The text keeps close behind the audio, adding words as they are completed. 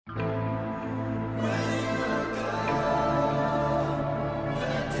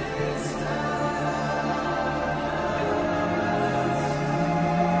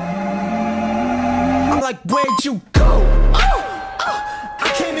where'd you go?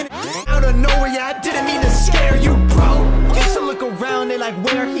 I came in out of nowhere, yeah, I didn't mean to scare you, bro. Used to look around, they like,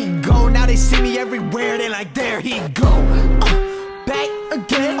 where he go? Now they see me everywhere, they like, there he go. Back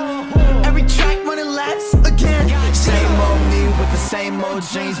again, every track running laps again. Same old me with the same old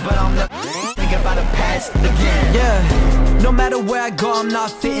dreams, but I'm not thinking about the past again. Yeah, no matter where I go, I'm not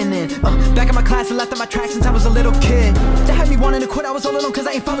fitting in. Back in my class, I left on my track since I was a little kid. They had me wanting to quit, I was all alone cause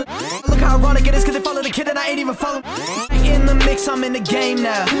I ain't following. Look how ironic it is cause they followed the kid and I ain't even following. In the mix, I'm in the game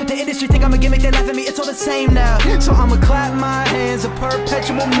now. The industry think I'm a gimmick, they laugh at me, it's all the same now. So I'ma clap my hands, a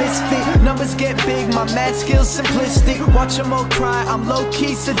perpetual misfit. Numbers get big, my math skills simplistic. Watch them all cry, I'm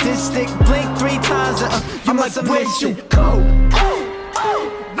low-key sadistic. Blink 3 times and you must have missed you go.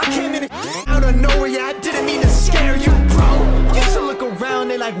 I came in out of nowhere, yeah, I didn't mean to scare you, bro. Used to look around,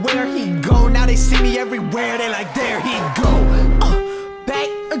 they like, where he go? Now they see me everywhere, they like, there he go. Back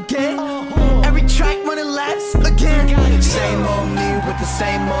again, every track running laps again. Same old me with the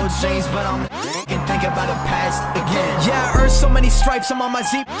same old dreams, but I'm think about the past again. Yeah, I earned so many stripes, I'm on my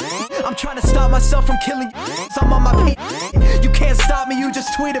Z. I'm trying to stop myself from killing you, so I'm on my pain. You can't stop me, you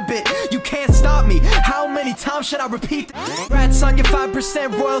just tweet a bit. You can't stop me, how many times should I repeat that? Rats on your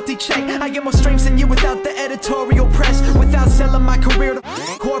 5% royalty check. I get more streams than you without the editorial press, without selling my career to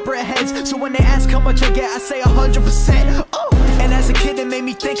corporate heads. So when they ask how much I get, I say 100%. And as a kid it made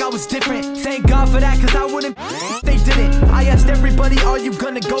me think I was different. Thank God for that, cause I wouldn't, they didn't. I asked everybody, are you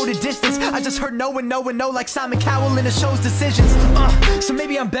gonna go the distance? I just heard no and no and no, like Simon Cowell in the show's decisions. So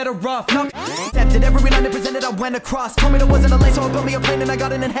maybe I'm better off not accepted. Every line they presented I went across. Told me there wasn't a lane, so I built me a plane and I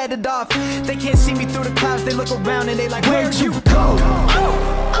got in and headed off. They can't see me through the clouds, they look around and they like, where'd you go?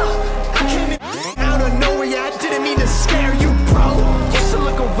 I came in out of nowhere, yeah, I didn't mean to scare you, bro. Used to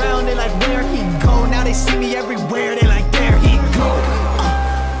look around, they like, where he go? Now they see me everywhere, they like, there he go.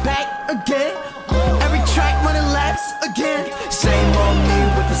 Back again, every track running laps again. Same old me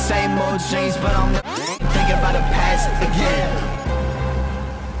with the same old dreams, but I'm thinking about the past again.